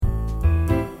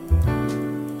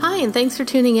and thanks for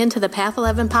tuning in to the Path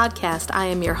 11 podcast. I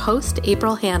am your host,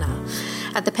 April Hanna.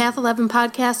 At the Path 11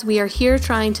 podcast, we are here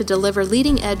trying to deliver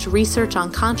leading-edge research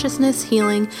on consciousness,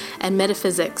 healing, and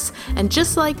metaphysics. And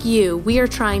just like you, we are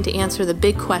trying to answer the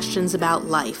big questions about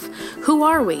life. Who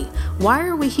are we? Why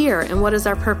are we here? And what is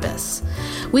our purpose?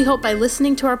 We hope by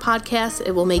listening to our podcast,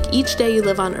 it will make each day you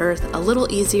live on Earth a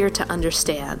little easier to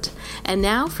understand. And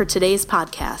now for today's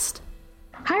podcast.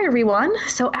 Hi, everyone.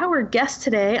 So our guest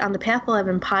today on the Path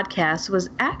 11 podcast was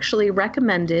actually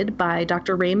recommended by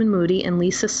Dr. Raymond Moody and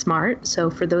Lisa Smart.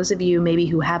 So for those of you maybe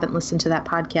who haven't listened to that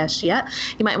podcast yet,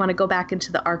 you might want to go back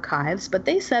into the archives. But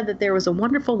they said that there was a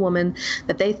wonderful woman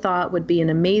that they thought would be an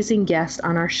amazing guest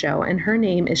on our show, and her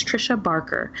name is Tricia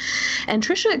Barker. And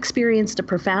Tricia experienced a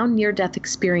profound near-death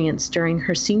experience during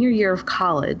her senior year of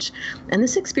college, and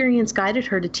this experience guided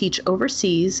her to teach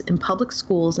overseas in public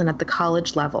schools and at the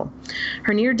college level.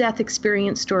 Her near-death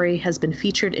experience story has been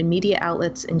featured in media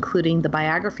outlets including the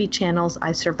biography channels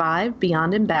I Survived,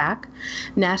 Beyond and Back,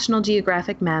 National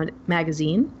Geographic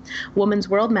Magazine, Woman's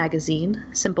World Magazine,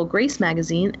 Simple Grace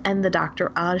Magazine, and The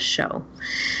Dr. Oz Show.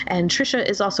 And Tricia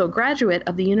is also a graduate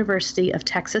of the University of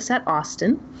Texas at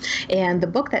Austin, and the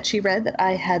book that she read that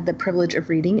I had the privilege of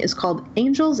reading is called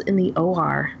Angels in the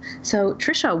OR. So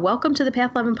Tricia, welcome to the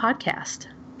Path 11 podcast.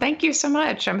 Thank you so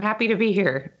much. I'm happy to be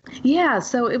here. Yeah,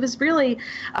 so it was really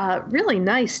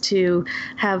nice to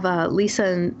have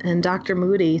Lisa and Dr.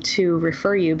 Moody to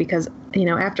refer you because,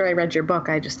 after I read your book,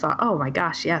 I just thought, oh my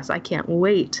gosh, yes, I can't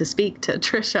wait to speak to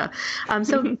Tricia.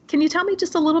 So can you tell me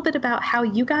just a little bit about how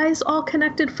you guys all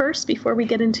connected first before we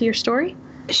get into your story?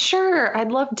 Sure,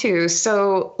 I'd love to.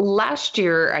 So last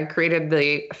year, I created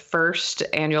the first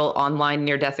annual online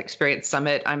near-death experience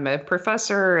summit. I'm a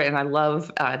professor and I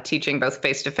love teaching both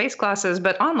face-to-face classes,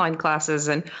 but online classes.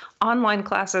 And online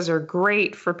classes are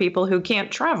great for people who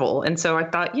can't travel. And so I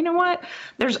thought, you know what?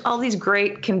 There's all these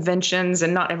great conventions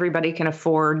and not everybody can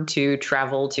afford to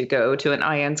travel to go to an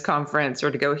IANS conference or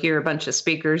to go hear a bunch of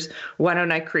speakers. Why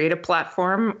don't I create a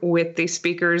platform with these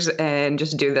speakers and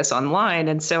just do this online?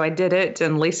 And so I did it,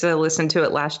 and Lisa listened to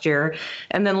it last year.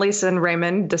 And then Lisa and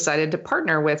Raymond decided to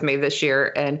partner with me this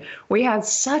year. And we had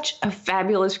such a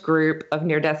fabulous group of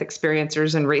near-death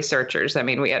experiencers and researchers. I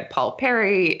mean, we had Paul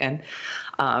Perry and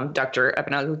Dr.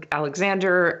 Eben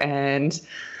Alexander and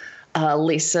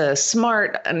Lisa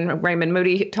Smart, and Raymond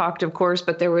Moody talked, of course,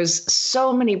 but there was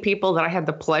so many people that I had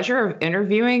the pleasure of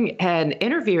interviewing, and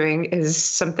interviewing is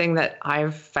something that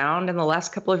I've found in the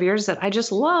last couple of years that I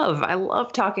just love. I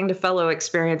love talking to fellow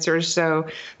experiencers, so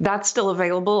that's still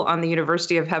available on the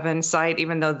University of Heaven site.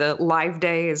 Even though the live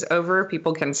day is over,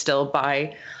 people can still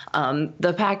buy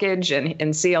the package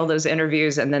and see all those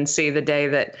interviews and then see the day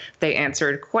that they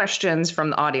answered questions from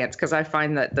the audience, because I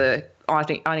find that the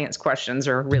audience questions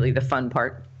are really the fun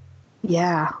part.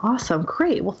 Yeah, awesome.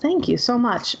 Great. Well, thank you so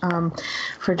much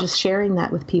for just sharing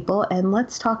that with people. And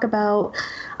let's talk about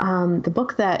the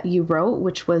book that you wrote,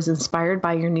 which was inspired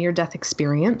by your near-death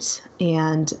experience.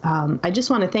 And I just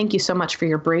want to thank you so much for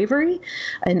your bravery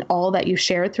and all that you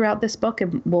shared throughout this book.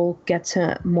 And we'll get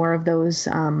to more of those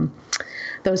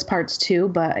parts too.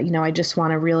 But, I just want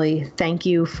to really thank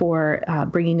you for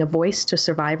bringing a voice to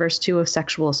survivors too of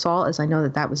sexual assault, as I know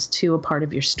that was too a part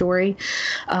of your story,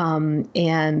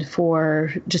 and for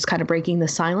just kind of breaking the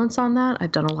silence on that.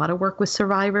 I've done a lot of work with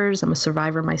survivors. I'm a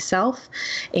survivor myself.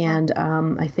 And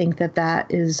I think that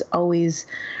is always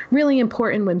really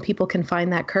important when people can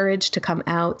find that courage to come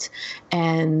out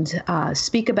and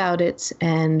speak about it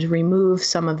and remove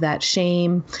some of that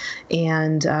shame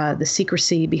and the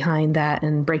secrecy behind that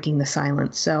and breaking the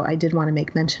silence. So I did want to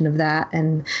make mention of that.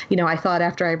 And, I thought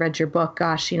after I read your book,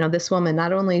 gosh, this woman,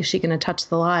 not only is she going to touch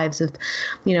the lives of,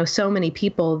 so many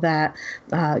people that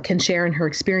can share in her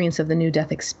experience of the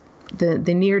near-death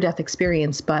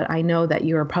experience, but I know that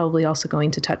you are probably also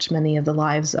going to touch many of the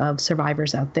lives of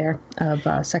survivors out there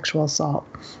of sexual assault.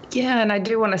 Yeah, and I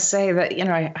do want to say that,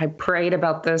 I prayed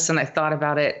about this and I thought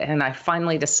about it, and I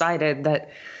finally decided that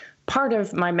part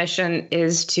of my mission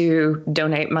is to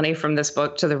donate money from this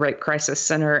book to the Rape Crisis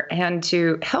Center and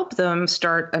to help them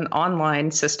start an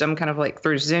online system, kind of like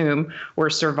through Zoom, where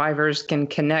survivors can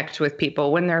connect with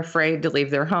people when they're afraid to leave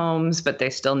their homes, but they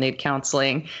still need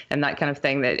counseling and that kind of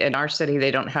thing. That in our city,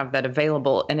 they don't have that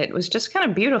available. And it was just kind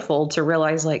of beautiful to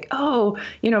realize like, oh,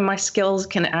 my skills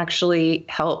can actually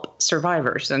help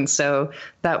survivors. And so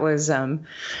that was,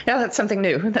 that's something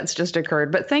new that's just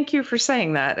occurred. But thank you for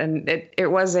saying that. And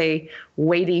it was a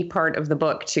weighty part of the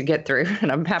book to get through,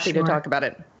 and I'm happy to talk about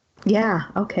it. Yeah.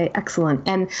 Okay. Excellent.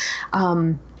 And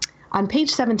On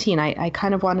page 17, I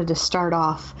kind of wanted to start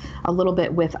off a little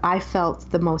bit with, I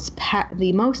felt the most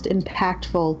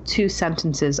impactful 2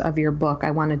 sentences of your book.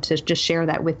 I wanted to just share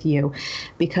that with you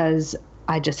because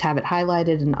I just have it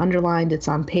highlighted and underlined. It's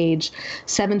on page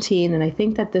 17, and I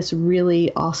think that this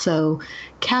really also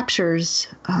captures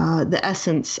the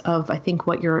essence of, I think,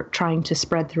 what you're trying to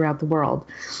spread throughout the world.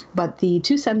 But the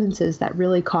 2 sentences that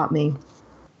really caught me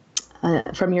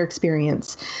from your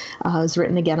experience is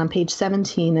written again on page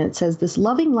 17, and it says, "This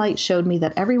loving light showed me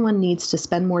that everyone needs to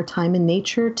spend more time in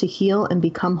nature to heal and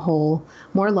become whole,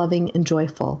 more loving and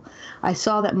joyful. I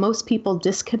saw that most people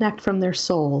disconnect from their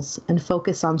souls and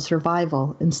focus on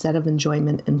survival instead of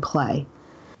enjoyment and play."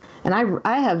 And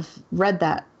I have read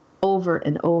that over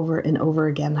and over and over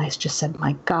again. I just said,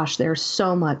 my gosh, there's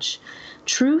so much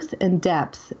truth and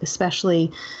depth,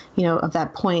 especially, of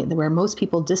that point where most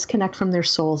people disconnect from their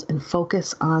souls and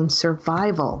focus on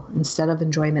survival instead of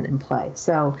enjoyment and play.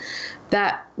 So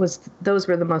those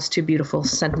were the most 2 beautiful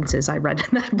sentences I read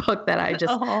in that book that I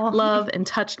just love and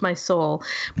touched my soul.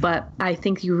 But I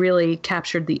think you really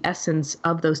captured the essence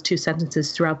of those 2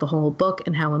 sentences throughout the whole book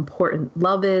and how important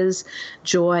love is,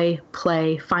 joy,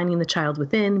 play, finding the child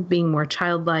within, being more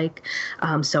childlike.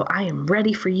 So I am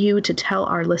ready for you to tell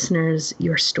our listeners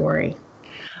your story.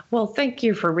 Well, thank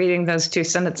you for reading those 2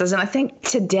 sentences. And I think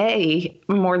today,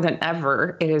 more than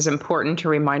ever, it is important to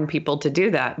remind people to do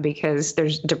that because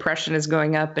depression is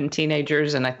going up in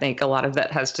teenagers. And I think a lot of that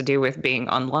has to do with being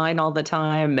online all the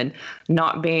time and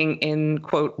not being in,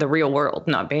 quote, the real world,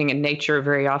 not being in nature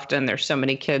very often. There's so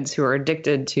many kids who are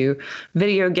addicted to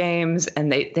video games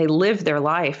and they live their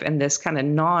life in this kind of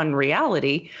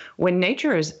non-reality when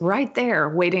nature is right there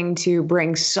waiting to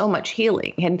bring so much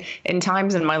healing. And in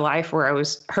times in my life where I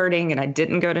was hurting and I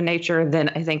didn't go to nature, then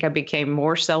I think I became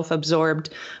more self-absorbed.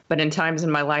 But in times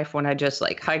in my life when I just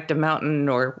hiked a mountain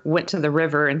or went to the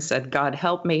river and said, God,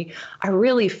 help me, I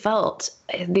really felt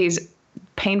these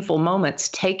painful moments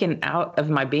taken out of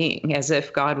my being as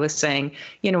if God was saying,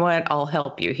 you know what, I'll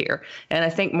help you here. And I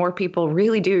think more people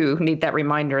really do need that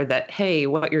reminder that, hey,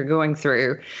 what you're going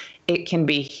through, it can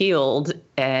be healed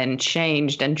and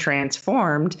changed and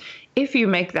transformed if you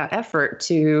make that effort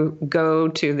to go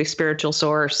to the spiritual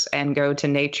source and go to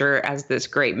nature as this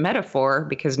great metaphor,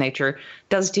 because nature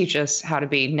does teach us how to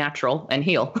be natural and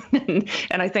heal.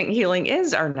 And I think healing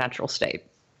is our natural state.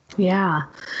 Yeah.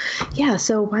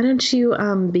 So why don't you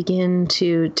begin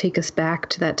to take us back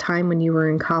to that time when you were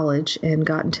in college and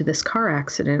got into this car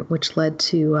accident, which led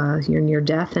to your near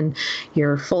death and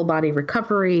your full body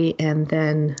recovery, and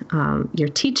then your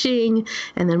teaching,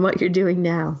 and then what you're doing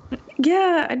now.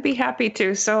 Yeah, I'd be happy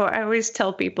to. So I always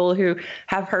tell people who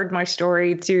have heard my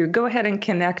story to go ahead and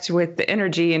connect with the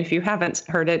energy. And if you haven't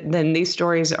heard it, then these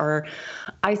stories are,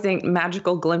 I think,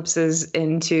 magical glimpses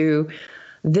into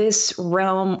this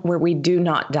realm where we do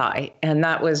not die. And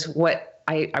that was what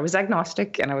I was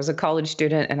agnostic and I was a college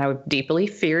student and I deeply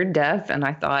feared death. And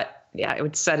I thought, yeah, it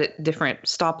would set at different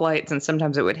stoplights and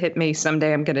sometimes it would hit me.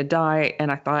 Someday I'm going to die.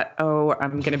 And I thought, oh,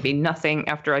 I'm going to be nothing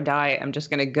after I die. I'm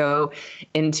just going to go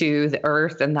into the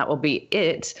earth and that will be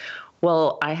it.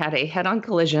 Well, I had a head-on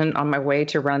collision on my way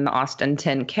to run the Austin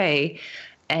 10K.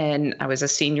 And I was a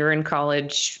senior in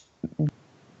college.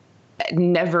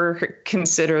 Never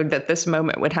considered that this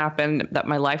moment would happen, that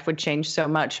my life would change so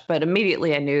much. But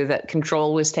immediately I knew that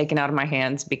control was taken out of my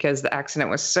hands because the accident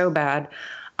was so bad.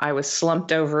 I was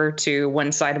slumped over to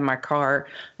one side of my car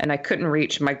and I couldn't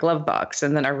reach my glove box.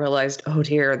 And then I realized, oh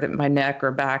dear, that my neck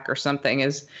or back or something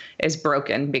is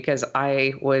broken because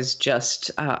I was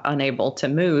just unable to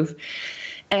move.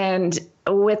 And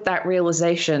with that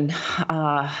realization,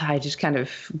 I just kind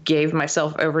of gave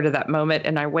myself over to that moment,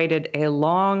 and I waited a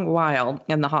long while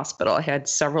in the hospital. I had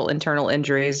several internal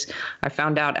injuries. I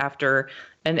found out after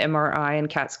an MRI and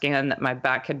CAT scan that my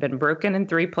back had been broken in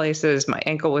 3 places. My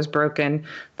ankle was broken.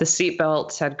 The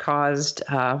seatbelts had caused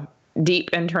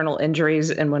deep internal injuries,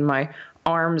 and when my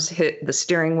arms hit the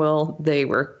steering wheel, they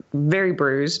were very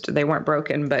bruised. They weren't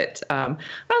broken, but I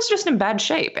was just in bad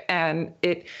shape. And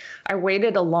I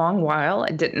waited a long while.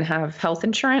 I didn't have health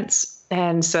insurance.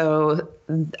 And so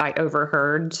I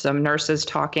overheard some nurses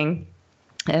talking,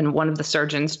 and one of the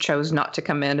surgeons chose not to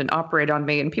come in and operate on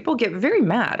me. And people get very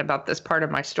mad about this part of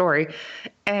my story.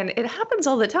 And it happens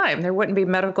all the time. There wouldn't be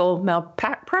medical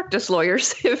malpractice practice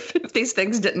lawyers if these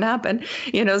things didn't happen,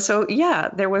 So yeah,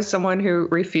 there was someone who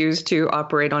refused to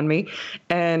operate on me,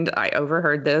 and I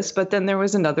overheard this. But then there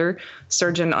was another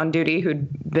surgeon on duty who'd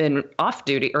been off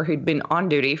duty, or who'd been on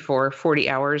duty for 40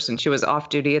 hours, and she was off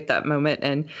duty at that moment.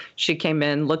 And she came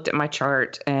in, looked at my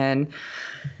chart, and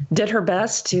did her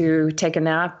best to take a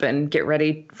nap and get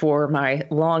ready for my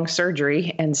long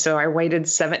surgery. And so I waited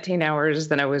 17 hours,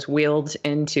 then I was wheeled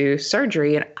into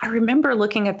surgery. And I remember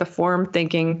looking at the form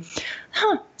thinking,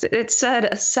 it said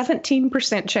a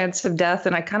 17% chance of death.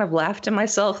 And I kind of laughed to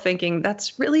myself thinking,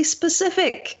 that's really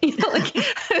specific.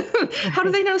 How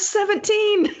do they know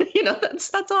 17?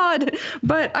 That's odd.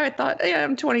 But I thought, yeah,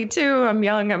 I'm 22, I'm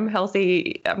young, I'm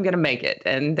healthy, I'm going to make it.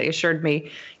 And they assured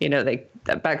me,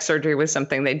 that back surgery was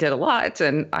something they did a lot.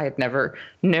 And I had never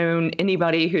known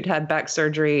anybody who'd had back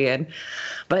surgery.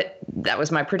 But that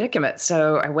was my predicament.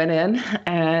 So I went in,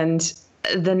 and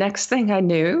the next thing I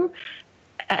knew,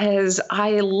 as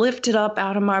I lifted up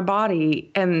out of my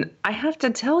body, and I have to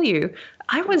tell you,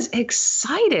 I was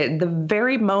excited the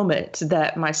very moment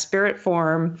that my spirit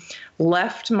form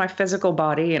left my physical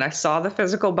body, and I saw the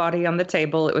physical body on the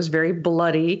table. It was very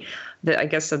bloody. I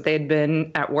guess that they'd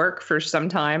been at work for some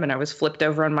time, and I was flipped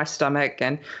over on my stomach,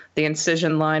 and the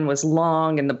incision line was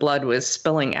long, and the blood was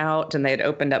spilling out, and they had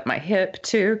opened up my hip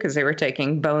too, because they were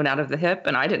taking bone out of the hip,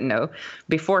 and I didn't know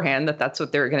beforehand that that's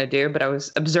what they were going to do, but I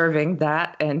was observing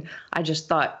that, and I just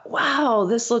thought, wow,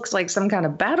 this looks like some kind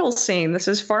of battle scene. This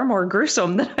is far more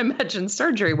gruesome than I imagined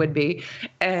surgery would be.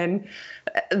 And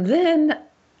then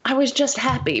I was just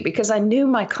happy because I knew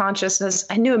my consciousness.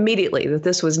 I knew immediately that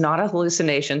this was not a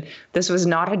hallucination. This was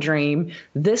not a dream.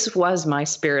 This was my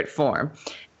spirit form.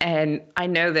 And I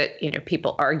know that,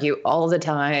 people argue all the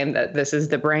time that this is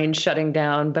the brain shutting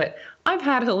down, but I've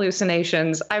had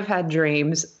hallucinations, I've had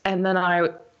dreams, and then I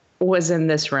was in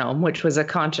this realm, which was a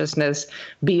consciousness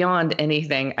beyond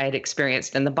anything I had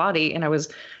experienced in the body. And I was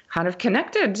kind of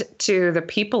connected to the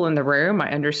people in the room. I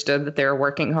understood that they were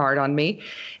working hard on me.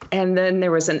 And then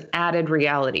there was an added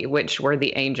reality, which were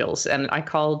the angels. And I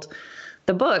called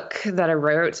the book that I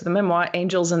wrote, the memoir,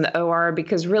 Angels in the OR,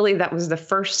 because really that was the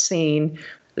first scene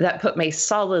that put me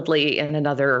solidly in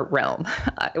another realm.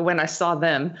 When I saw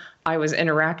them, I was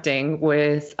interacting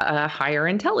with a higher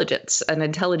intelligence, an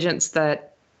intelligence that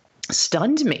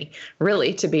stunned me,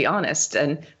 really, to be honest.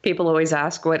 And people always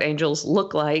ask what angels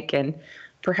look like, and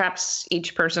perhaps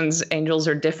each person's angels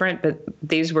are different, but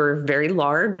these were very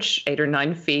large, 8 or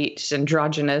 9 feet,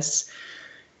 androgynous,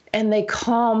 and they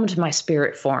calmed my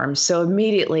spirit form. So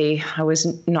immediately I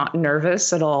was not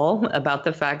nervous at all about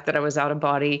the fact that I was out of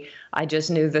body. I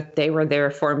just knew that they were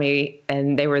there for me,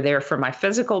 and they were there for my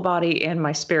physical body and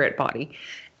my spirit body.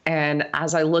 And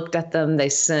as I looked at them,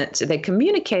 they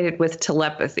communicated with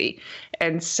telepathy.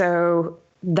 And so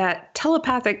that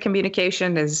telepathic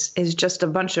communication is just a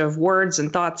bunch of words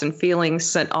and thoughts and feelings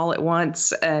sent all at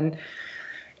once. And,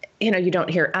 you don't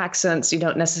hear accents. You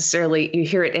don't necessarily, you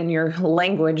hear it in your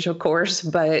language, of course,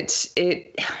 but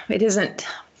it isn't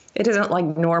like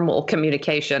normal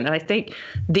communication. And I think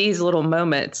these little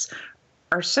moments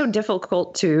are so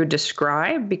difficult to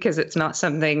describe because it's not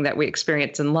something that we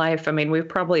experience in life. I mean, we've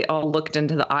probably all looked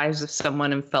into the eyes of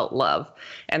someone and felt love.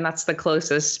 And that's the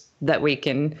closest that we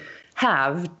can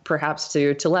have, perhaps,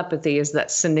 to telepathy, is that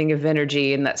sending of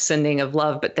energy and that sending of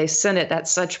love. But they send it at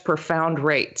such profound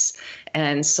rates,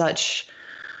 and so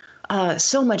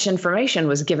much information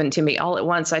was given to me all at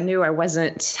once. I knew I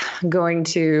wasn't going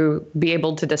to be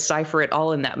able to decipher it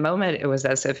all in that moment. It was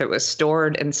as if it was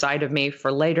stored inside of me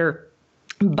for later.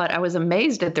 But I was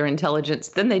amazed at their intelligence.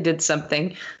 Then they did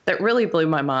something that really blew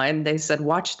my mind. They said,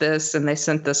 watch this. And they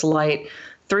sent this light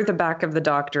through the back of the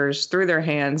doctors, through their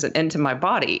hands, and into my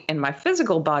body. And my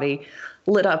physical body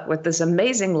lit up with this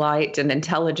amazing light and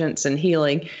intelligence and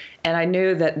healing. And I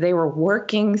knew that they were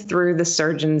working through the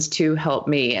surgeons to help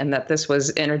me, and that this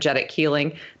was energetic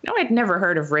healing. Now, I'd never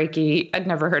heard of Reiki. I'd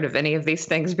never heard of any of these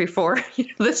things before.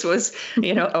 This was,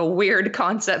 a weird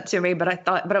concept to me, but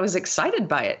I was excited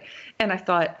by it. And I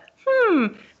thought,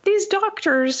 these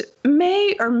doctors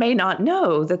may or may not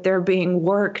know that they're being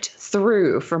worked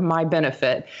through for my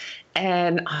benefit.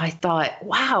 And I thought,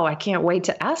 wow, I can't wait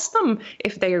to ask them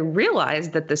if they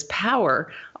realize that this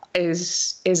power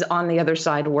is on the other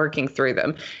side working through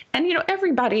them. And,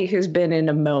 everybody who's been in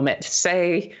a moment,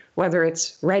 say, whether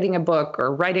it's writing a book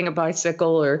or riding a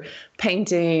bicycle or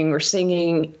painting or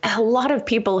singing, a lot of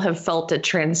people have felt a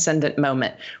transcendent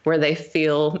moment where they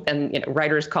feel, and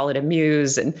writers call it a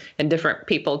muse, and different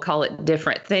people call it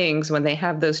different things when they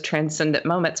have those transcendent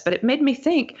moments. But it made me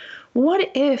think, what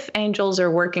if angels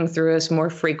are working through us more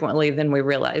frequently than we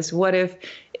realize? What if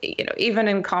even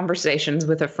in conversations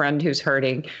with a friend who's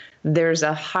hurting, there's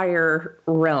a higher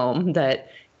realm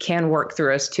that can work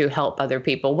through us to help other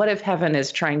people. What if heaven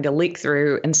is trying to leak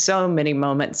through in so many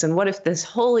moments? And what if this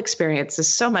whole experience is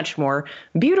so much more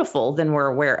beautiful than we're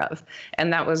aware of?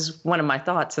 And that was one of my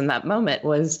thoughts in that moment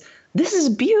was, this is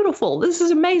beautiful. This is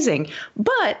amazing.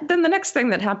 But then the next thing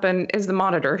that happened is the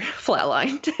monitor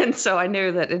flatlined. And so I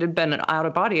knew that it had been an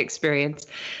out-of-body experience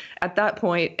at that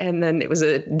point, and then it was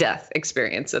a death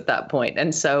experience at that point.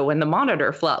 And so when the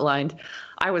monitor flatlined,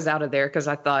 I was out of there because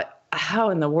I thought, how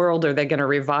in the world are they going to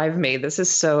revive me?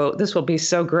 This will be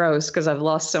so gross because I've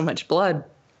lost so much blood.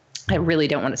 I really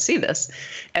don't want to see this.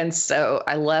 And so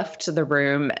I left the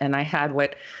room, and I had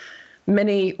what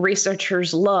many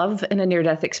researchers love in a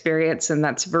near-death experience, and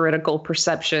that's veridical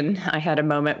perception. I had a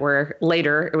moment where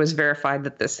later it was verified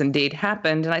that this indeed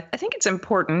happened. And I think it's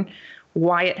important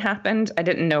why it happened. I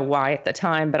didn't know why at the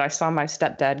time, but I saw my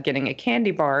stepdad getting a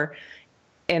candy bar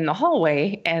in the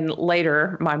hallway. And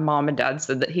later, my mom and dad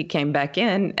said that he came back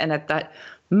in. And at that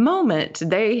moment,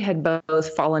 they had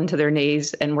both fallen to their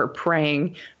knees and were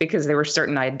praying because they were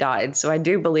certain I had died. So I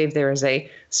do believe there is a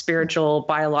spiritual,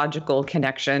 biological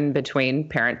connection between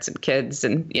parents and kids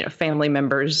and, family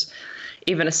members,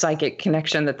 even a psychic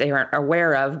connection that they aren't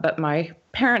aware of. But my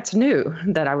parents knew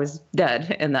that I was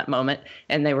dead in that moment,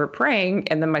 and they were praying.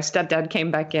 And then my stepdad came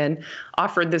back in,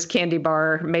 offered this candy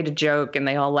bar, made a joke, and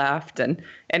they all laughed and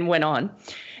went on.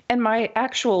 And my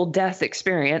actual death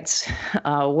experience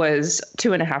was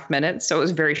 2.5 minutes, so it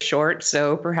was very short.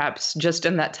 So perhaps just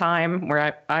in that time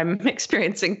where I'm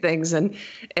experiencing things in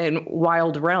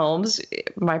wild realms,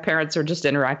 my parents are just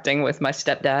interacting with my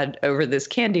stepdad over this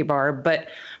candy bar. But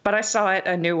I saw it,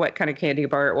 I knew what kind of candy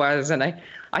bar it was, and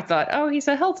I thought, oh, he's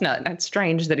a health nut. It's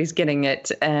strange that he's getting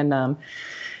it.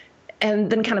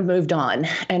 And then kind of moved on.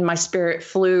 And my spirit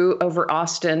flew over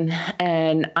Austin,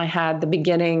 and I had the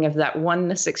beginning of that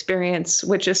oneness experience,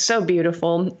 which is so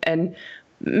beautiful. And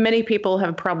many people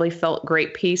have probably felt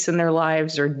great peace in their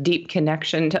lives or deep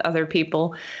connection to other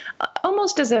people,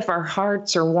 almost as if our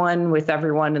hearts are one with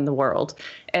everyone in the world.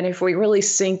 And if we really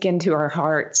sink into our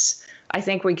hearts, I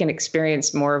think we can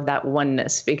experience more of that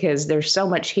oneness because there's so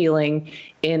much healing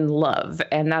in love.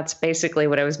 And that's basically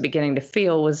what I was beginning to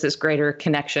feel, was this greater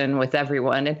connection with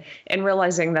everyone, and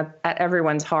realizing that at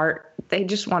everyone's heart, they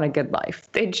just want a good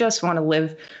life. They just want to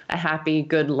live a happy,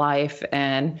 good life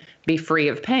and be free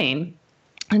of pain.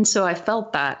 And so I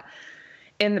felt that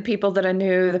in the people that I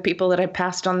knew, the people that I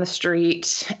passed on the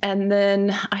street. And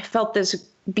then I felt this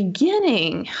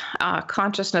beginning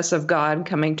consciousness of God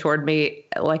coming toward me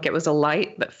like it was a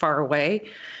light, but far away.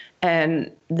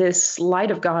 And this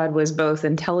light of God was both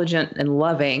intelligent and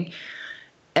loving.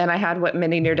 And I had what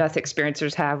many near-death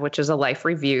experiencers have, which is a life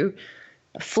review.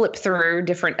 Flip through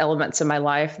different elements of my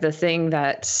life. The thing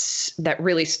that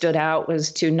really stood out was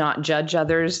to not judge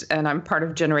others. And I'm part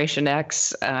of Generation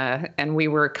X, and we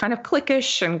were kind of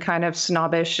cliquish and kind of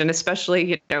snobbish. And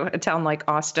especially, a town like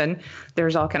Austin,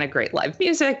 there's all kind of great live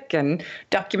music and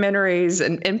documentaries,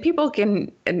 and people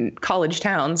in college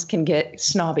towns can get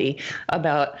snobby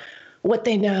about what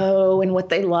they know and what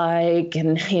they like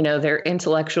and, their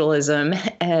intellectualism.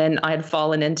 And I'd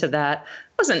fallen into that.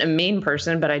 I wasn't a mean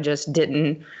person, but I just I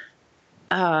didn't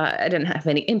have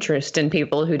any interest in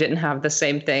people who didn't have the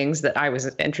same things that I was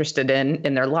interested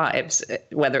in their lives,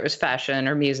 whether it was fashion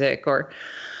or music or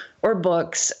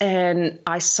books. And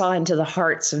I saw into the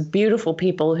hearts of beautiful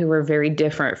people who were very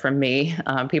different from me,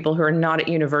 people who are not at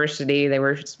university. They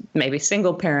were maybe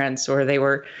single parents, or they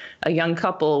were a young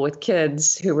couple with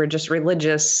kids who were just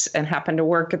religious and happened to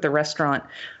work at the restaurant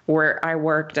where I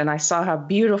worked. And I saw how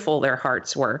beautiful their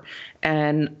hearts were.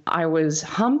 And I was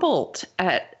humbled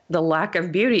at the lack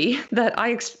of beauty that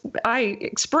I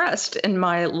expressed in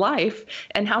my life,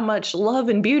 and how much love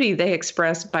and beauty they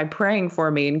expressed by praying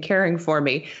for me and caring for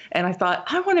me. And I thought,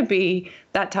 I want to be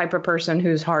that type of person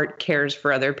whose heart cares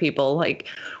for other people. Like,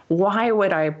 why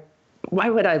would I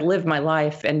live my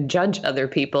life and judge other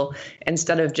people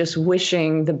instead of just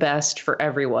wishing the best for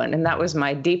everyone? And that was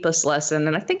my deepest lesson.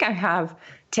 And I think I have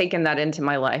taken that into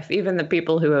my life. Even the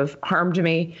people who have harmed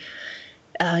me,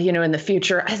 in the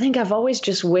future, I think I've always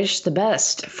just wished the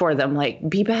best for them. Like,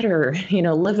 be better,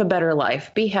 live a better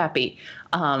life, be happy,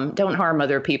 don't harm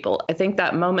other people. I think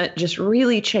that moment just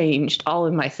really changed all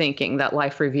of my thinking, that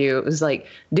life review. It was like,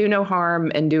 do no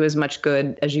harm and do as much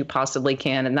good as you possibly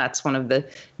can. And that's one of the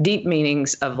deep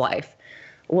meanings of life.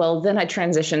 Well, then I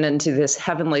transitioned into this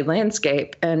heavenly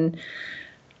landscape, and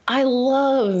I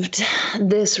loved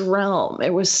this realm.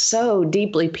 It was so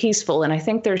deeply peaceful. And I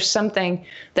think there's something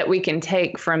that we can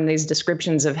take from these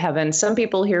descriptions of heaven. Some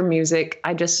people hear music.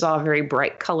 I just saw very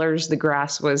bright colors. The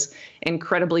grass was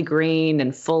incredibly green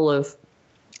and full of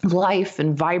life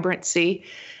and vibrancy.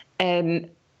 And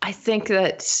I think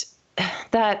that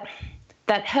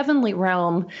heavenly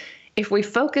realm, if we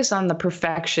focus on the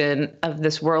perfection of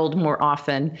this world more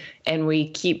often and we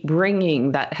keep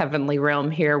bringing that heavenly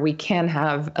realm here, we can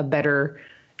have a better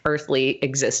earthly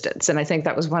existence. And I think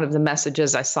that was one of the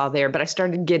messages I saw there. But I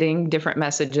started getting different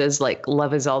messages like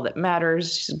love is all that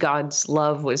matters. God's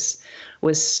love was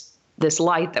this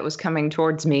light that was coming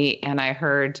towards me. And I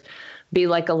heard be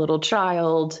like a little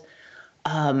child,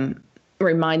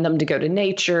 remind them to go to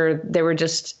nature. There were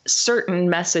just certain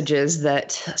messages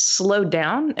that slowed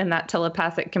down in that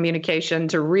telepathic communication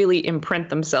to really imprint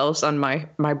themselves on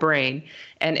my brain.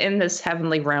 And in this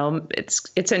heavenly realm,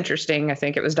 it's interesting. I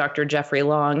think it was Dr. Jeffrey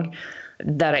Long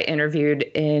that I interviewed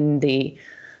in the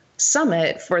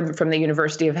summit from the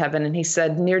University of Heaven. And he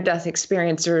said near-death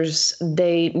experiencers,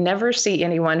 they never see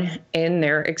anyone in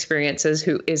their experiences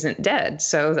who isn't dead.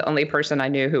 So the only person I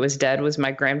knew who was dead was my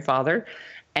grandfather.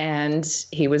 And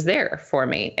he was there for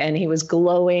me, and he was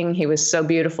glowing. He was so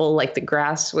beautiful, like the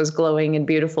grass was glowing and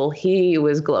beautiful. He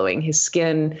was glowing. His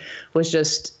skin was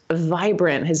just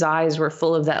vibrant. His eyes were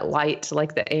full of that light,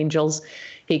 like the angels.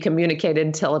 He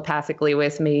communicated telepathically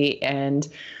with me, and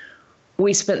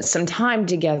we spent some time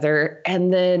together.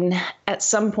 And then at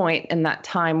some point in that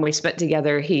time we spent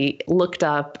together, he looked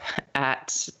up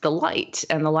at the light,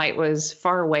 and the light was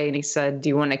far away. And he said, do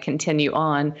you want to continue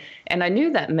on? And I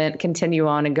knew that meant continue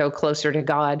on and go closer to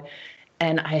God.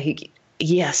 And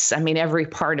yes, I mean, every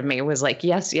part of me was like,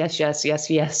 yes, yes, yes, yes,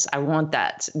 yes. I want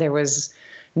that. There was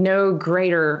no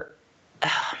greater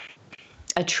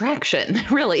attraction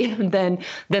really than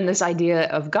this idea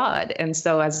of God. And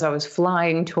so as I was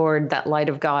flying toward that light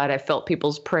of God, I felt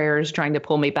people's prayers trying to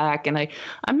pull me back. And I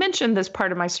mentioned this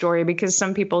part of my story because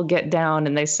some people get down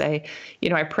and they say,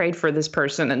 I prayed for this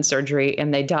person in surgery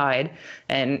and they died.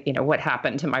 And what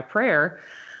happened to my prayer?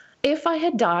 If I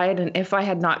had died and if I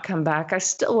had not come back, I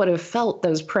still would have felt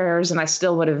those prayers and I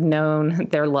still would have known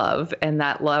their love, and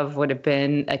that love would have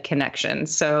been a connection.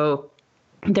 So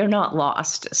they're not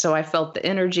lost. So I felt the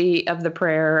energy of the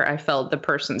prayer. I felt the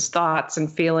person's thoughts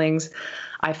and feelings.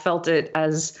 I felt it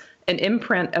as an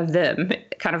imprint of them,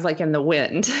 kind of like in the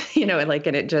wind,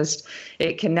 and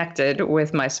it connected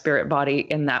with my spirit body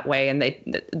in that way. And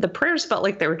the prayers felt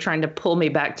like they were trying to pull me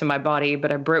back to my body,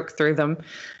 but I broke through them.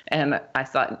 And I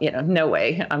thought, no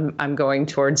way, I'm going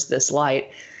towards this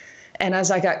light. And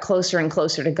as I got closer and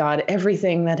closer to God,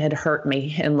 everything that had hurt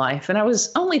me in life, and I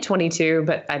was only 22,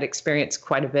 but I'd experienced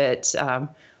quite a bit, a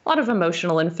lot of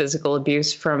emotional and physical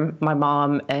abuse from my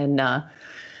mom, and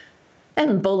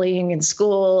bullying in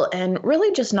school, and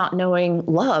really just not knowing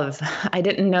love. I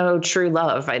didn't know true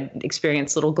love. I'd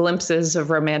experienced little glimpses of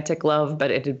romantic love,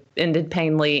 but it had ended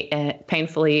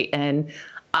painfully, and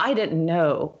I didn't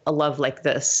know a love like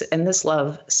this, and this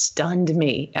love stunned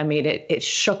me. I mean, it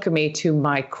shook me to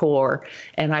my core,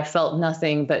 and I felt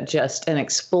nothing but just an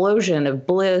explosion of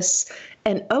bliss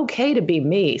and okay to be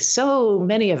me. So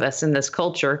many of us in this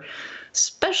culture,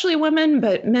 especially women,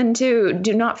 but men too,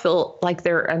 do not feel like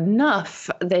they're enough.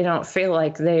 They don't feel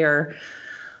like they are,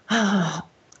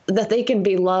 that they can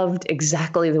be loved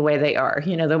exactly the way they are.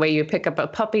 The way you pick up a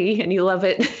puppy and you love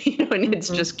it, and it's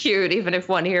just cute. Even if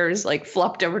one ear is like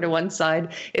flopped over to one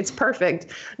side, it's perfect.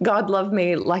 God loved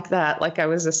me like that. Like I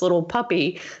was this little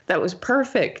puppy that was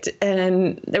perfect,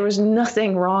 and there was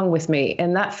nothing wrong with me.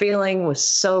 And that feeling was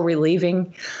so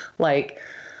relieving. Like,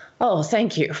 oh,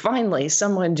 thank you. Finally,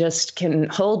 someone just can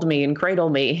hold me and cradle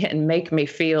me and make me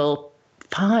feel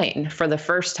fine for the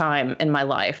first time in my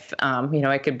life.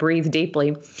 I could breathe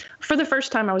deeply. For the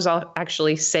first time, I was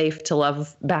actually safe to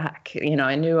love back.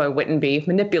 I knew I wouldn't be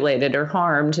manipulated or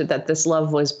harmed, that this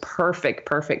love was perfect,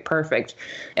 perfect, perfect.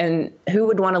 And who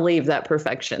would want to leave that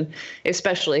perfection,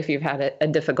 especially if you've had a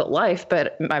difficult life?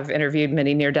 But I've interviewed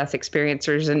many near-death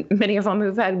experiencers, and many of them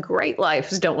who've had great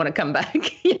lives don't want to come back.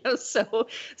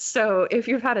 So if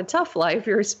you've had a tough life,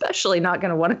 you're especially not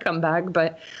going to want to come back.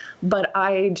 But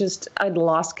I'd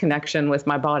lost connection with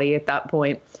my body at that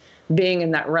point. Being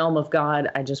in that realm of God,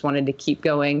 I just wanted to keep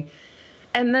going.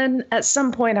 And then at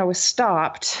some point I was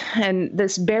stopped, and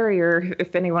this barrier,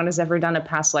 if anyone has ever done a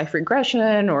past life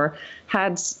regression or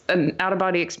had an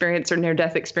out-of-body experience or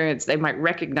near-death experience, they might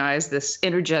recognize this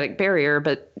energetic barrier,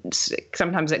 but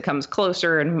sometimes it comes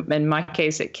closer. And in my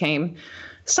case, it came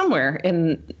somewhere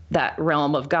in that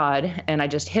realm of God, and I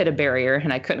just hit a barrier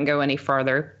and I couldn't go any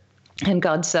farther. And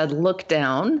God said, look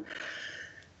down.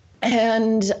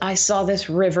 And I saw this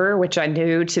river, which I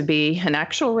knew to be an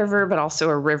actual river, but also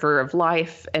a river of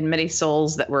life, and many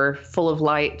souls that were full of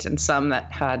light and some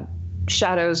that had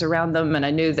shadows around them. And I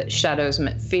knew that shadows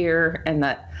meant fear, and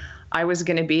that I was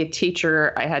going to be a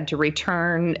teacher. I had to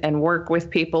return and work with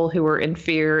people who were in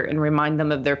fear and remind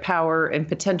them of their power and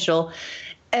potential.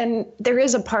 And there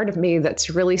is a part of me that's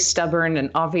really stubborn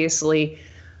and obviously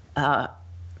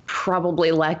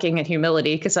probably lacking in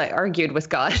humility, because I argued with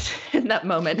God in that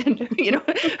moment. And,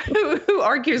 who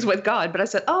argues with God? But I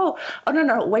said, oh,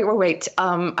 no, wait.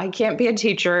 I can't be a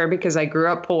teacher because I grew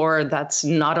up poor. That's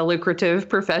not a lucrative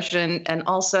profession. And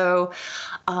also,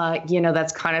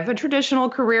 that's kind of a traditional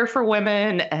career for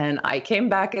women. And I came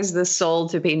back as this soul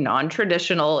to be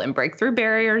non-traditional and break through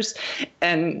barriers.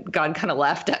 And God kind of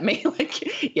laughed at me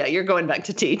like, yeah, you're going back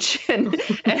to teach. And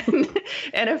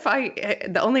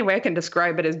the only way I can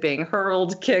describe it is being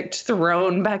hurled, kicked,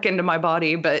 thrown back into my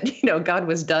body. But, God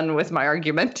was done with my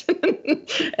argument.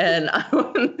 and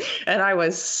I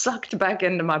was sucked back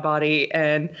into my body.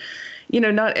 And,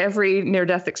 not every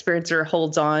near-death experiencer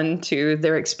holds on to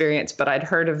their experience, but I'd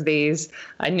heard of these.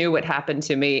 I knew what happened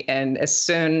to me. And as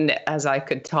soon as I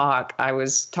could talk, I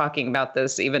was talking about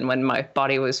this, even when my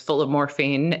body was full of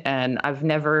morphine. And I've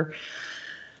never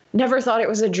thought it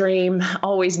was a dream,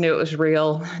 always knew it was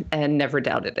real, and never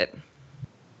doubted it.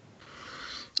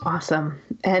 Awesome.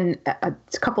 And a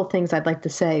couple things I'd like to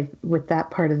say with that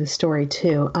part of the story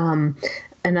too.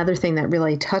 Another thing that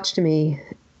really touched me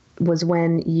was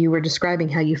when you were describing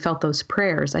how you felt those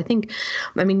prayers.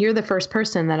 You're the first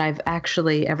person that I've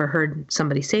actually ever heard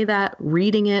somebody say that,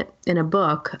 reading it in a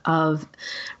book, of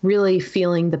really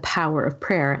feeling the power of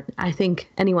prayer. I think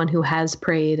anyone who has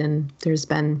prayed and there's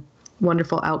been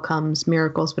wonderful outcomes,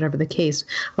 miracles, whatever the case,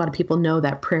 a lot of people know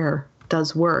that prayer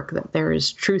does work, that there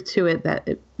is truth to it, that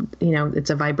it's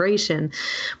a vibration.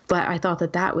 But I thought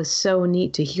that was so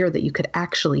neat to hear, that you could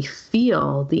actually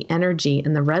feel the energy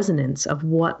and the resonance of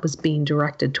what was being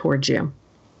directed towards you.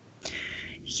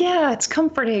 Yeah, it's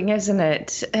comforting, isn't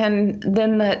it? And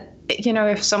then that,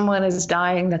 if someone is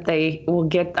dying, that they will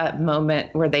get that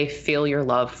moment where they feel your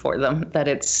love for them, that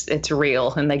it's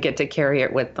real, and they get to carry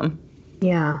it with them.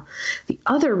 Yeah. The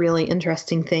other really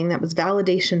interesting thing that was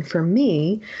validation for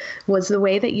me was the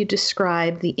way that you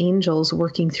described the angels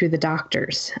working through the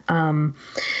doctors.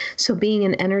 So being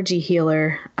an energy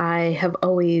healer, I have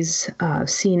always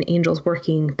seen angels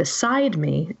working beside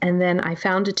me. And then I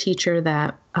found a teacher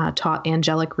that taught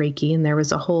angelic Reiki, and there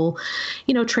was a whole,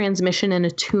 transmission and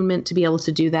attunement to be able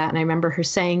to do that. And I remember her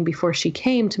saying before she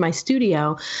came to my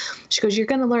studio, she goes, "You're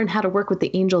going to learn how to work with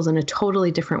the angels in a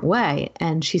totally different way."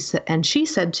 And she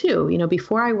said too,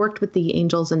 before I worked with the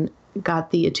angels and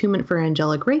got the attunement for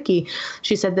angelic Reiki,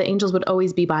 she said the angels would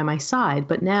always be by my side.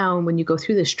 But now when you go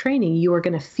through this training, you are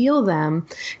going to feel them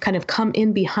kind of come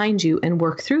in behind you and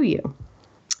work through you.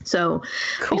 So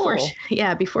cool.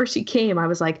 Before she came, I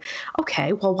was like,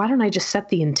 okay, well, why don't I just set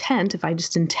the intent? If I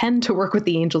just intend to work with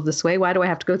the angels this way, why do I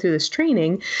have to go through this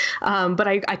training? But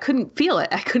I couldn't feel it.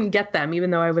 I couldn't get them, even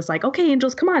though I was like, okay,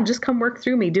 angels, come on, just come work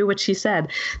through me, do what she said.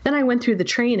 Then I went through the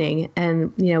training,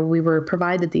 and, we were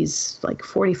provided these like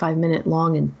 45-minute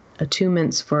long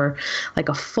attunements for like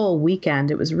a full weekend.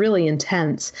 It was really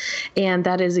intense. And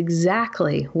that is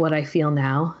exactly what I feel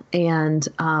now. And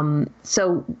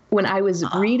so when I was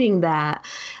reading that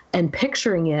and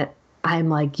picturing it, I'm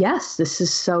like, yes, this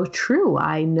is so true.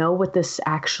 I know what this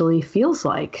actually feels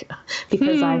like,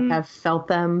 because I have felt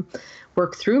them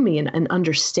work through me and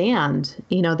understand,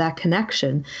 that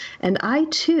connection. And I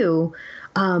too,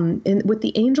 and with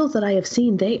the angels that I have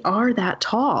seen, they are that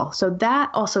tall. So that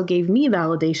also gave me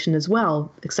validation as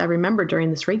well, because I remember during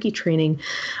this Reiki training,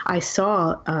 I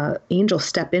saw angel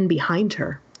step in behind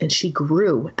her, and she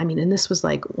grew. And this was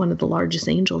like one of the largest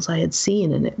angels I had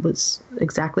seen. And it was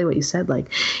exactly what you said,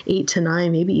 like 8 to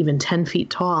 9, maybe even 10 feet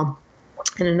tall.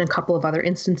 And in a couple of other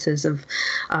instances of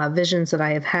visions that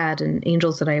I have had and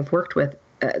angels that I have worked with,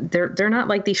 they're not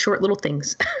like these short little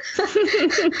things.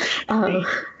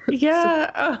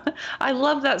 Yeah, I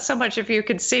love that so much. If you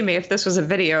could see me, if this was a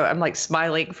video, I'm like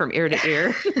smiling from ear to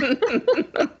ear.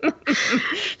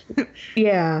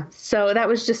 Yeah. So that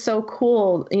was just so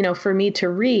cool, for me to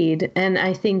read. And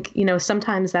I think,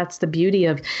 sometimes that's the beauty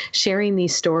of sharing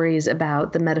these stories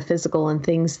about the metaphysical and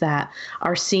things that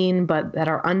are seen, but that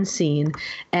are unseen,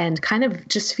 and kind of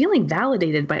just feeling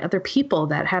validated by other people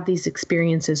that have these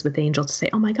experiences with angels, to say,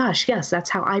 oh my gosh, yes,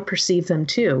 that's how I perceive them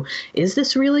too. Is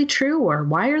this really true? Or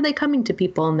why are they coming to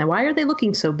people, and why are they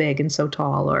looking so big and so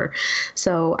tall? Or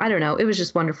so I don't know. It was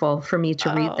just wonderful for me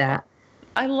to read that.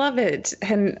 I love it.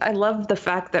 And I love the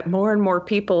fact that more and more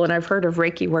people, and I've heard of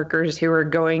Reiki workers who are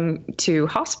going to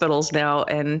hospitals now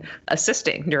and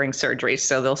assisting during surgery.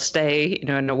 So they'll stay,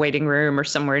 in a waiting room or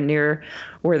somewhere near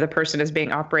where the person is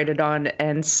being operated on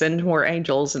and send more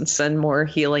angels and send more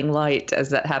healing light as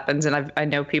that happens. And I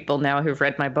know people now who've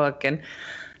read my book and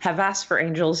have asked for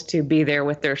angels to be there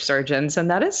with their surgeons.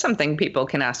 And that is something people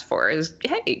can ask for is,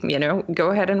 hey, go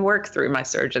ahead and work through my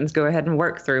surgeons, go ahead and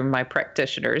work through my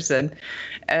practitioners. And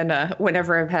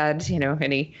whenever I've had,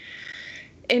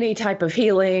 any type of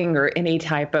healing or any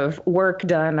type of work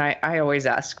done, I always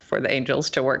ask for the angels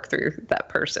to work through that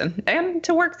person and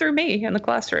to work through me in the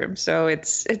classroom. So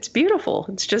it's beautiful.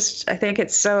 It's just, I think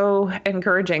it's so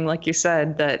encouraging, like you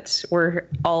said, that we're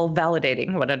all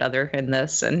validating one another in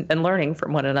this and learning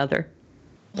from one another.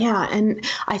 Yeah, and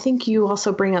I think you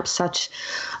also bring up such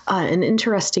an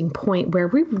interesting point where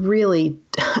we really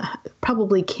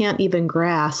probably can't even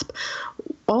grasp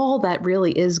all that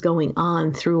really is going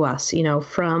on through us,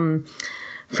 from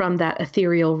that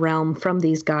ethereal realm, from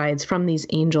these guides, from these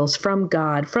angels, from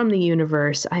God, from the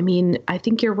universe. I mean, I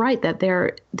think you're right that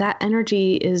that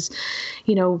energy is,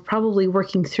 probably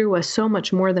working through us so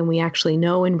much more than we actually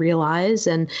know and realize.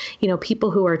 And, people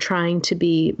who are trying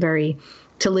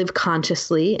to live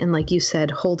consciously and, like you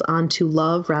said, hold on to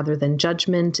love rather than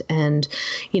judgment and,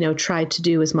 try to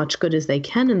do as much good as they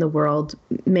can in the world,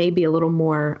 may be a little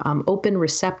more open,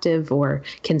 receptive, or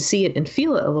can see it and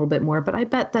feel it a little bit more. But I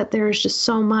bet that there's just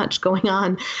so much going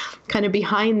on kind of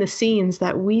behind the scenes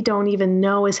that we don't even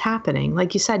know is happening.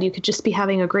 Like you said, you could just be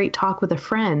having a great talk with a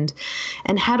friend.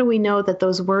 And how do we know that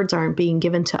those words aren't being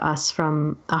given to us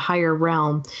from a higher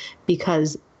realm?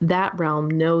 Because that realm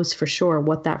knows for sure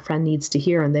what that friend needs to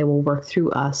hear, and they will work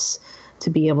through us to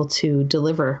be able to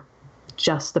deliver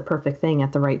just the perfect thing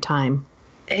at the right time.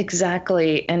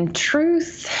 Exactly. And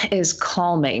truth is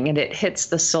calming and it hits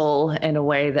the soul in a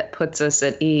way that puts us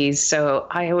at ease. So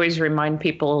I always remind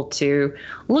people to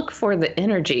look for the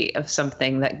energy of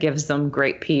something that gives them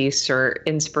great peace or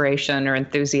inspiration or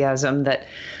enthusiasm. That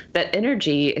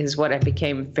energy is what I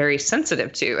became very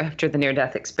sensitive to after the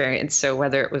near-death experience. So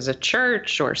whether it was a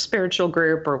church or a spiritual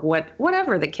group or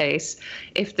whatever the case,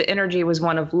 if the energy was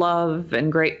one of love and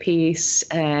great peace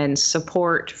and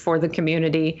support for the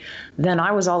community, then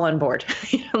I was all on board.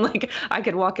 Like I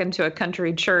could walk into a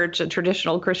country church, a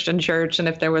traditional Christian church, and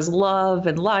if there was love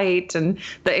and light and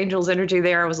the angel's energy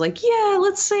there, I was like, yeah,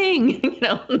 let's sing,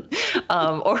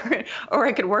 or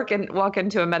I could walk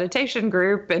into a meditation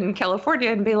group in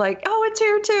California and be like, oh, it's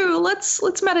here too.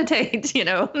 Let's meditate,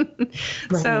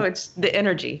 Right. So it's the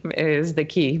energy is the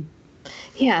key.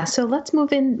 Yeah. So let's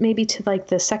move in maybe to like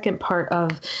the second part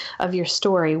of your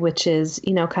story, which is,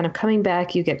 kind of coming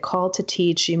back, you get called to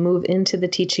teach, you move into the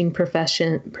teaching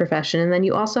profession. And then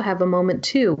you also have a moment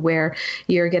too, where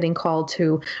you're getting called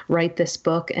to write this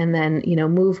book and then,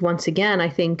 move once again, I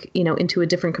think, into a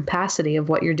different capacity of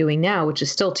what you're doing now, which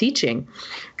is still teaching.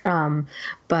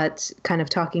 But kind of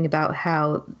talking about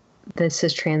how this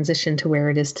has transitioned to where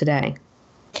it is today.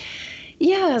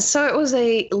 Yeah, so it was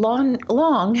a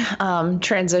long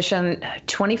transition,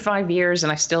 25 years,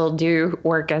 and I still do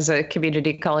work as a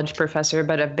community college professor,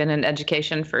 but I've been in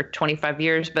education for 25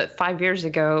 years. But 5 years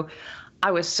ago, I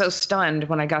was so stunned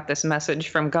when I got this message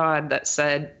from God that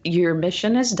said, your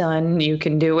mission is done. You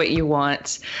can do what you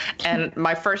want. And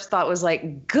my first thought was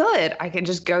like, good, I can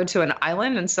just go to an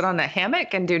island and sit on a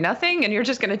hammock and do nothing. And you're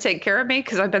just going to take care of me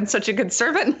because I've been such a good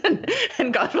servant.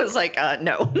 And God was like,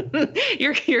 no,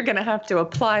 you're going to have to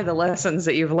apply the lessons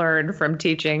that you've learned from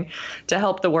teaching to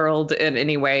help the world in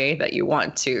any way that you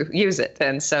want to use it.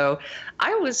 And so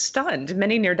I was stunned.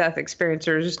 Many near-death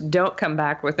experiencers don't come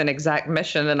back with an exact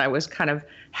mission, and I was kind of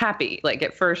happy. Like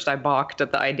at first I balked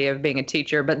at the idea of being a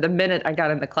teacher, but the minute I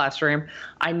got in the classroom,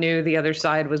 I knew the other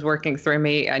side was working through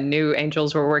me. I knew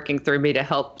angels were working through me to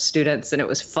help students, and it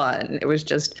was fun. It was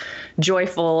just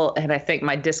joyful, and I think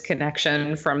my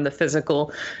disconnection from the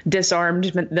physical disarmed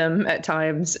them at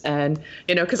times. And,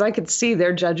 because I could see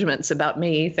their judgments about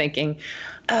me thinking,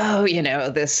 oh,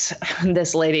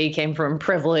 this lady came from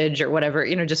privilege or whatever,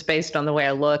 just based on the way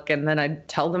I look. And then I'd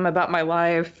tell them about my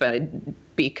life. I'd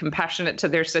be compassionate to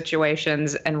their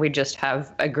situations, and we just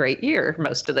have a great year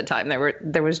most of the time.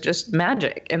 There was just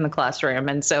magic in the classroom.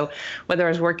 And so whether I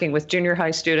was working with junior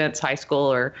high students, high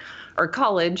school or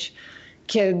college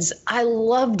kids, I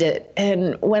loved it.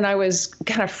 And when I was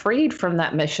kind of freed from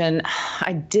that mission,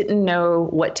 I didn't know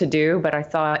what to do, but I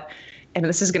thought, and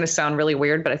this is going to sound really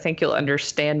weird, but I think you'll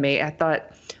understand me. I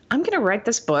thought, I'm going to write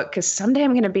this book because someday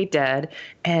I'm going to be dead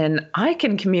and I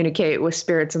can communicate with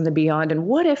spirits in the beyond. And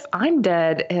what if I'm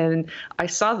dead and I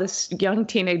saw this young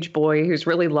teenage boy who's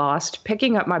really lost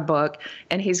picking up my book,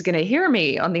 and he's going to hear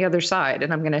me on the other side,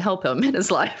 and I'm going to help him in his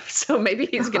life. So maybe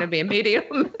he's going to be a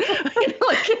medium,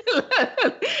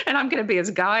 and I'm going to be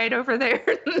his guide over there.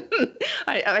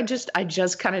 I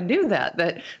just kind of knew that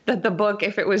the book,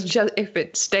 if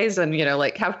it stays in,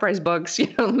 like Half Price Books,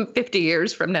 50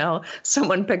 years from now,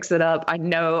 someone picks it up, I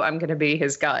know I'm going to be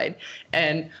his guide.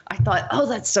 And I thought, oh,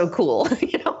 that's so cool.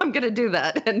 I'm going to do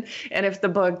that. And if the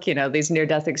book, these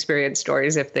near-death experience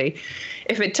stories, if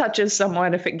it touches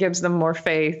someone, if it gives them more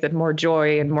faith and more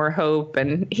joy and more hope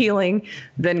and healing,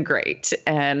 then great.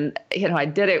 And, I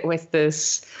did it with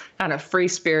this kind of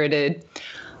free-spirited,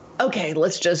 okay,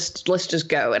 let's just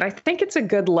go. And I think it's a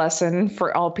good lesson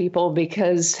for all people,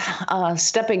 because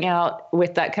stepping out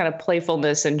with that kind of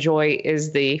playfulness and joy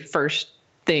is the first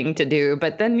thing to do.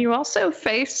 But then you also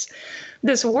face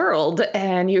this world,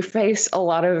 and you face a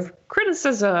lot of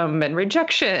criticism and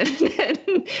rejection.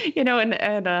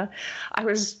 and I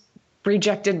was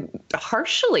rejected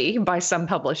harshly by some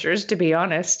publishers, to be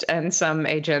honest, and some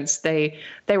agents. They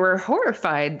were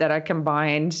horrified that I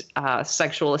combined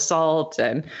sexual assault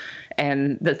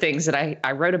and the things that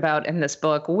I wrote about in this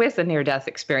book with a near-death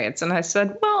experience. And I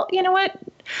said, well, you know what?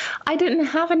 I didn't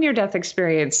have a near-death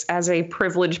experience as a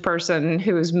privileged person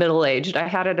who was middle-aged. I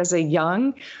had it as a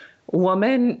young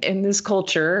woman in this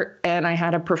culture, and I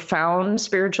had a profound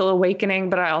spiritual awakening,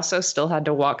 but I also still had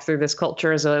to walk through this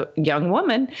culture as a young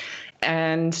woman.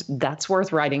 And that's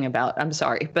worth writing about. I'm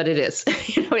sorry, but it is.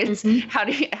 It's how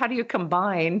do you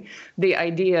combine the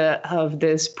idea of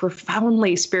this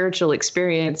profoundly spiritual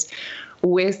experience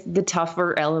with the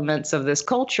tougher elements of this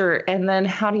culture, and then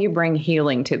how do you bring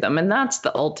healing to them? And that's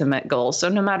the ultimate goal. So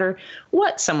no matter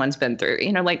what someone's been through,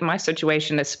 like my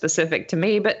situation is specific to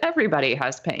me, but everybody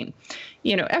has pain.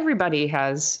 Everybody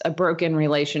has a broken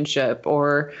relationship,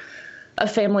 or a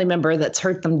family member that's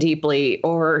hurt them deeply,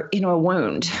 or, a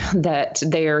wound that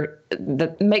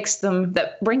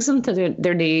brings them to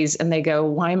their knees, and they go,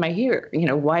 why am I here?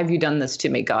 Why have you done this to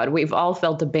me, God? We've all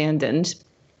felt abandoned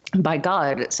by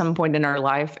God at some point in our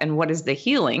life. And what is the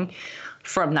healing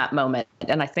from that moment?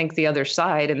 And I think the other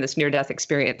side in this near-death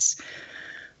experience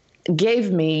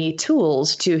gave me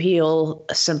tools to heal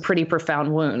some pretty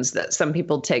profound wounds that some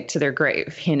people take to their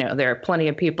grave. There are plenty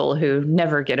of people who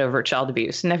never get over child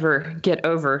abuse, never get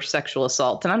over sexual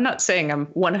assault. And I'm not saying I'm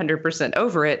 100%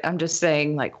 over it. I'm just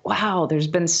saying, wow, there's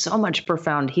been so much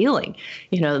profound healing.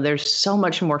 There's so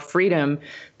much more freedom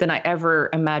than I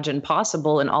ever imagined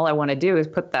possible. And all I want to do is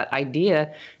put that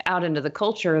idea out into the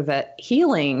culture that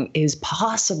healing is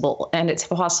possible, and it's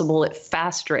possible at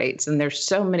fast rates. And there's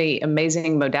so many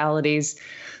amazing modalities,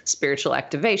 spiritual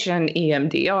activation,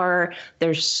 EMDR.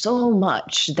 There's so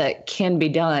much that can be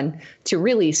done to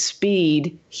really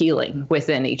speed healing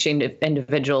within each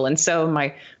individual. And so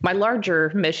my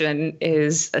larger mission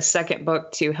is a second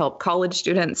book to help college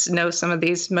students know some of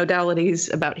these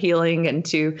modalities about healing, and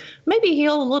to maybe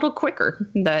heal a little quicker,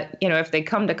 that, if they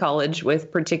come to college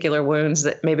with particular wounds,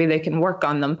 that maybe they can work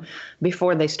on them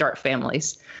before they start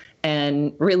families,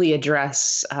 and really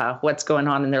address what's going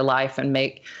on in their life and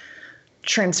make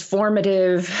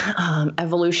transformative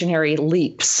evolutionary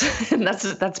leaps. And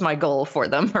that's my goal for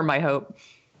them, or my hope.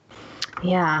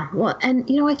 Yeah. Well, and,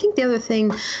 I think the other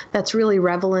thing that's really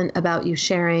relevant about you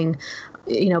sharing,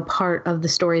 part of the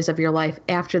stories of your life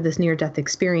after this near-death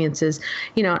experience is,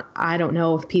 I don't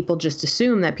know if people just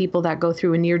assume that people that go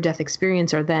through a near-death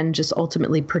experience are then just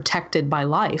ultimately protected by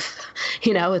life.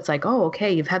 It's like, oh,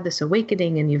 okay, you've had this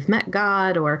awakening and you've met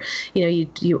God, or,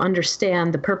 you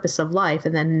understand the purpose of life,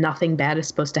 and then nothing bad is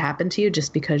supposed to happen to you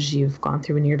just because you've gone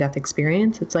through a near-death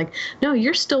experience. It's like, no,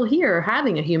 you're still here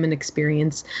having a human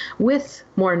experience with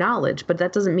more knowledge, but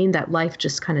that doesn't mean that life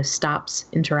just kind of stops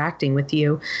interacting with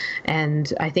you. And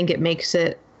I think it makes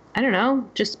it, I don't know,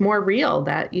 just more real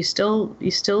that you still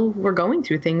were going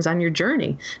through things on your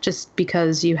journey. Just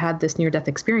because you had this near-death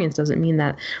experience doesn't mean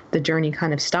that the journey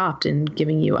kind of stopped and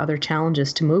giving you other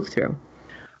challenges to move through.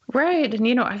 Right.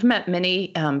 And, I've met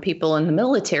many people in the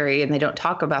military, and they don't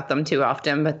talk about them too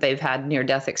often, but they've had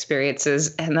near-death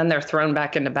experiences, and then they're thrown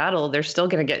back into battle. They're still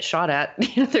going to get shot at.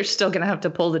 They're still going to have to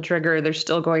pull the trigger. They're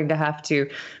still going to have to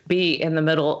be in the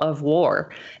middle of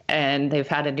war, and they've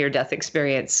had a near-death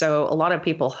experience. So a lot of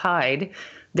people hide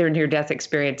their near-death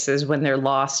experiences when they're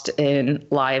lost in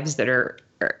lives that are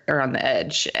on the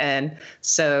edge. And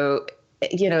so,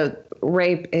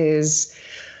 rape is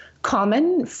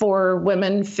common for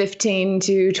women 15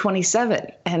 to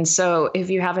 27. And so if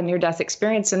you have a near-death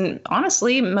experience, and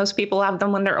honestly, most people have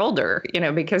them when they're older,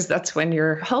 because that's when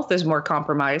your health is more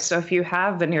compromised. So if you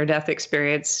have a near-death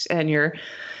experience and you're,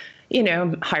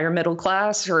 higher middle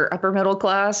class or upper middle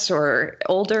class or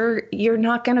older, you're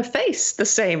not going to face the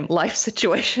same life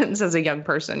situations as a young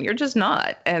person. You're just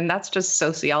not. And that's just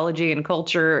sociology and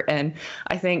culture. And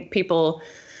I think people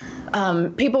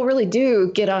really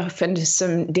do get off into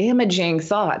some damaging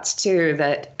thoughts too,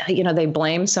 that, they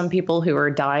blame some people who are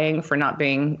dying for not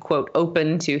being, quote,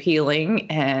 open to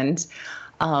healing. And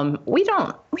we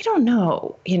don't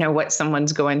know, what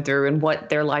someone's going through and what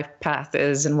their life path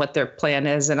is and what their plan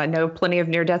is. And I know plenty of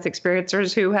near-death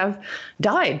experiencers who have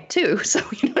died too. So,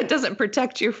 it doesn't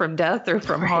protect you from death or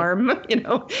from harm,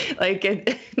 like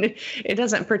it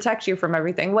doesn't protect you from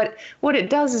everything. What it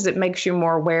does is it makes you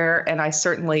more aware. And I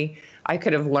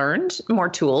could have learned more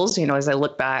tools, as I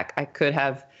look back. I could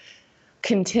have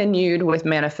continued with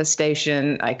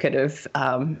manifestation. I could have,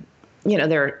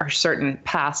 there are certain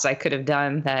paths I could have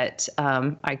done that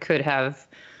I could have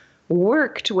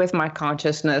worked with my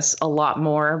consciousness a lot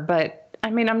more. But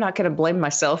I'm not going to blame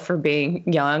myself for being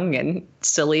young and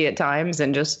silly at times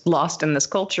and just lost in this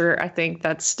culture. I think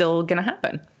that's still going to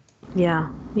happen. Yeah,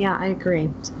 I agree.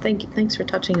 So thanks for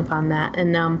touching upon that.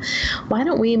 And why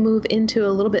don't we move into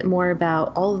a little bit more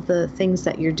about all of the things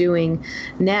that you're doing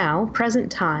now, present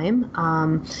time.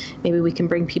 Maybe we can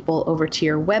bring people over to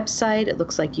your website. It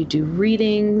looks like you do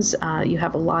readings. You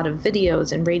have a lot of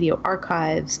videos and radio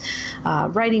archives,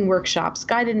 writing workshops,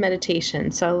 guided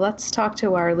meditation. So let's talk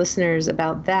to our listeners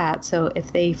about that. So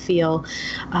if they feel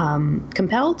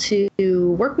compelled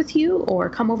to work with you or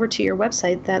come over to your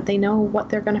website, that they know what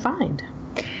they're going to find.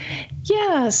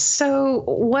 Yeah. So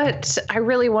what I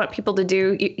really want people to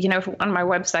do, on my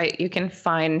website, you can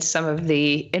find some of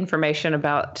the information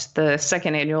about the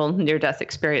second annual Near-Death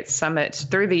Experience Summit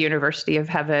through the University of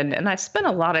Heaven. And I spent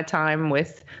a lot of time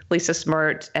with Lisa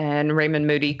Smart and Raymond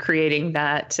Moody creating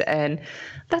that. And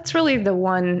that's really the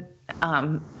one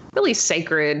really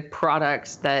sacred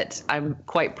product that I'm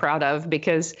quite proud of,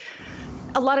 because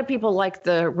a lot of people like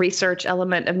the research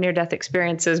element of near-death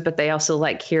experiences, but they also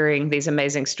like hearing these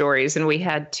amazing stories. And we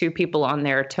had two people on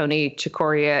there, Tony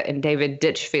Chicoria and David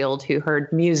Ditchfield, who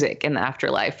heard music in the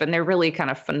afterlife. And they're really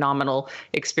kind of phenomenal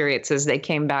experiences. They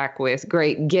came back with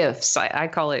great gifts. I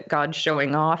call it God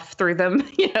showing off through them.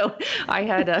 I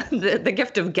had the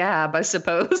gift of gab, I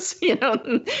suppose,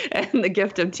 and the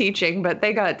gift of teaching, but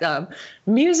they got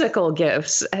musical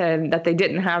gifts and that they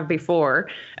didn't have before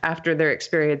after their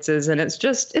experiences. And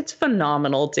it's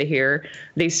phenomenal to hear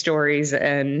these stories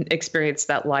and experience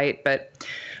that light. But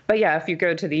yeah, if you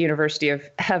go to the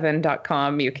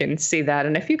universityofheaven.com, you can see that.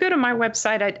 And if you go to my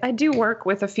website, I do work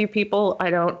with a few people.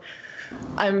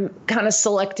 I'm kind of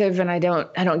selective, and I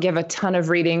don't give a ton of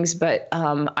readings, but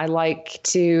I like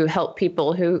to help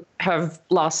people who have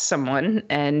lost someone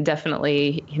and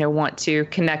definitely, want to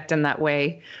connect in that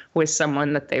way with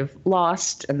someone that they've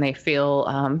lost, and they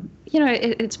feel,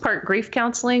 it's part grief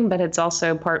counseling, but it's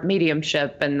also part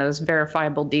mediumship, and those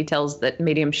verifiable details that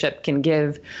mediumship can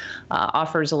give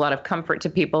offers a lot of comfort to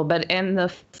people. But in the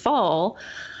fall,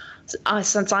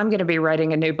 since I'm going to be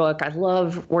writing a new book, I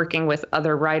love working with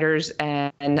other writers,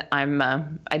 and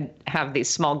I have these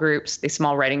small groups, these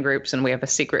small writing groups, and we have a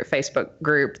secret Facebook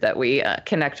group that we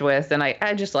connect with. And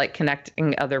I just like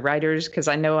connecting other writers, because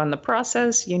I know on the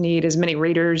process you need as many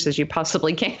readers as you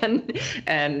possibly can.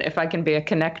 And if I can be a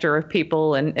connector of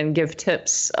people and give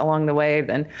tips along the way,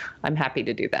 then I'm happy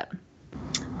to do that.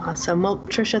 Awesome. Well,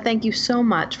 Tricia, thank you so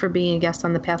much for being a guest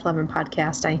on the Path 11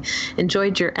 podcast. I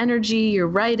enjoyed your energy, your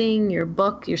writing, your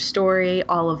book, your story,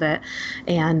 all of it.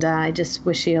 And I just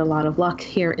wish you a lot of luck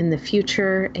here in the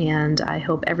future. And I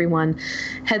hope everyone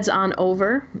heads on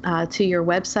over to your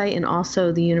website and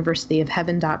also the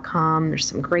universityofheaven.com. There's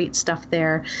some great stuff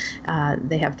there.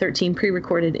 They have 13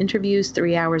 pre-recorded interviews,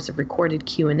 3 hours of recorded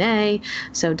Q&A.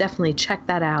 So definitely check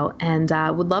that out. And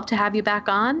would love to have you back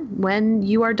on when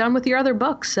you are done with your other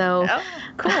books. So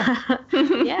cool.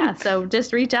 Yeah. So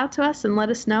just reach out to us and let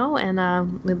us know.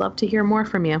 And we'd love to hear more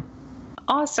from you.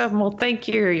 Awesome. Well, thank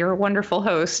you. You're a wonderful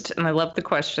host, and I love the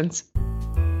questions.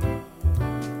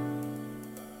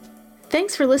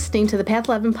 Thanks for listening to the Path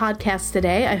 11 podcast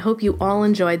today. I hope you all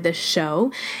enjoyed this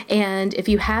show. And if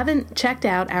you haven't checked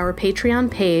out our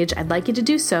Patreon page, I'd like you to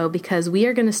do so because we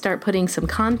are going to start putting some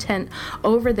content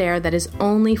over there that is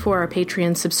only for our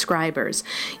Patreon subscribers.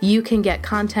 You can get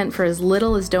content for as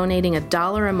little as donating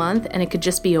 $1 a month, and it could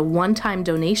just be a one-time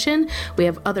donation. We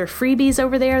have other freebies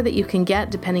over there that you can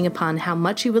get depending upon how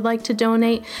much you would like to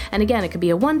donate. And again, it could be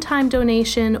a one-time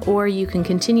donation, or you can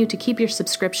continue to keep your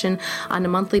subscription on a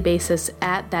monthly basis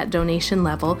at that donation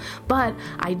level. But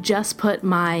I just put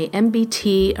my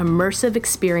MBT immersive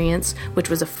experience, which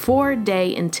was a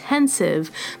 4-day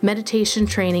intensive meditation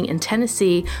training in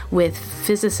Tennessee with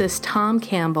physicist Tom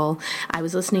Campbell. I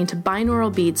was listening to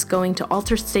binaural beats, going to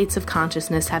altered states of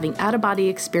consciousness, having out-of-body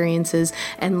experiences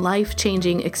and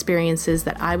life-changing experiences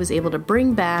that I was able to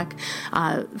bring back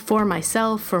for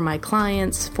myself, for my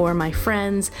clients, for my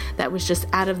friends. That was just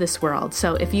out of this world.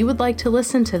 So if you would like to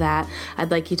listen to that, I'd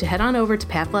like you to head on over to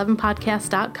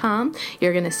path11podcast.com.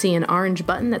 You're going to see an orange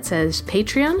button that says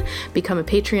Patreon. Become a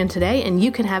Patreon today, and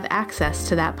you can have access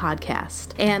to that podcast.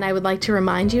 And I would like to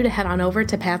remind you to head on over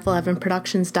to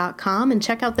path11productions.com and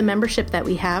check out the membership that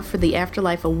we have for the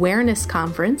Afterlife Awareness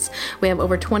Conference. We have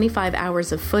over 25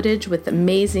 hours of footage with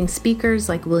amazing speakers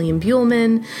like William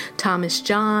Buhlman, Thomas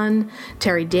John,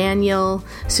 Terry Daniel,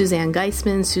 Suzanne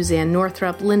Geisman, Suzanne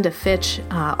Northrup, Linda Fitch,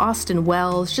 Austin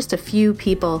Wells, just a few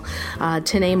people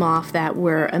to name off that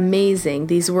were amazing.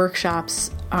 These workshops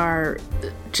are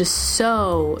just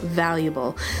so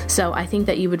valuable. So I think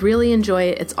that you would really enjoy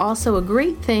it. It's also a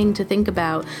great thing to think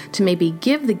about to maybe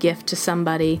give the gift to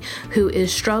somebody who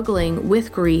is struggling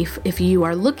with grief. If you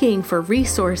are looking for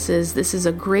resources, this is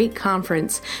a great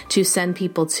conference to send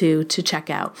people to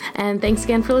check out. And thanks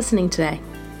again for listening today.